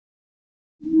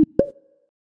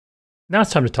Now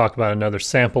it's time to talk about another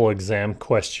sample exam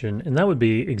question, and that would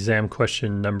be exam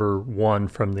question number 1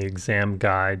 from the exam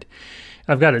guide.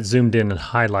 I've got it zoomed in and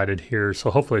highlighted here,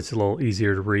 so hopefully it's a little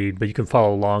easier to read, but you can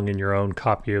follow along in your own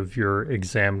copy of your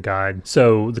exam guide.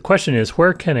 So the question is,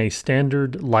 where can a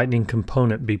standard Lightning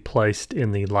component be placed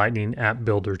in the Lightning App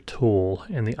Builder tool?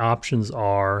 And the options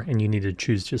are, and you need to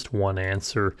choose just one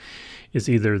answer, is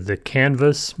either the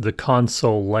canvas, the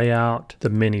console layout, the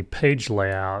mini page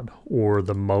layout, or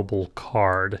the mobile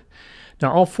card.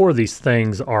 Now, all 4 of these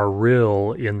things are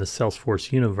real in the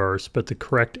Salesforce universe, but the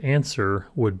correct answer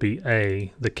would be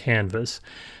A, the canvas.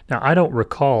 Now, I don't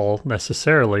recall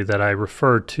necessarily that I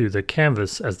referred to the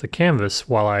canvas as the canvas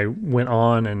while I went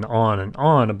on and on and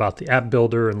on about the app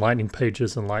builder and Lightning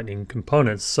pages and Lightning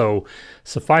components. So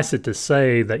suffice it to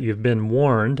say that you've been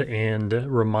warned and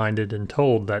reminded and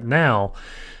told that now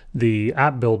the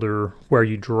app builder, where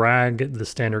you drag the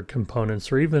standard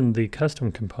components or even the custom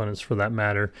components for that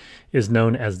matter, is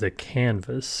known as the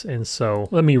canvas. And so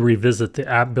let me revisit the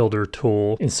app builder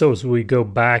tool. And so as we go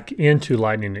back into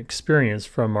Lightning Experience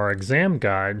from our exam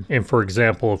guide, and for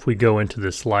example, if we go into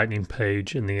this Lightning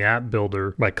page in the app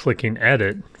builder by clicking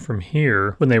edit from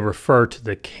here, when they refer to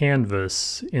the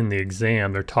canvas in the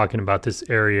exam, they're talking about this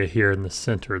area here in the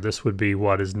center. This would be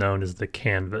what is known as the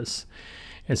canvas.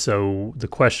 And so the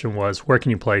question was, where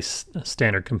can you place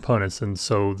standard components? And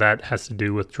so that has to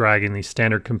do with dragging these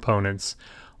standard components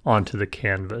onto the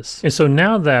canvas. And so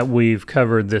now that we've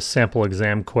covered this sample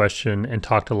exam question and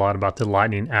talked a lot about the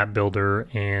Lightning App Builder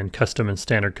and custom and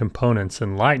standard components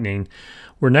in Lightning,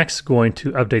 we're next going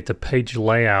to update the page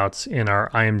layouts in our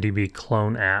IMDb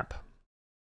clone app.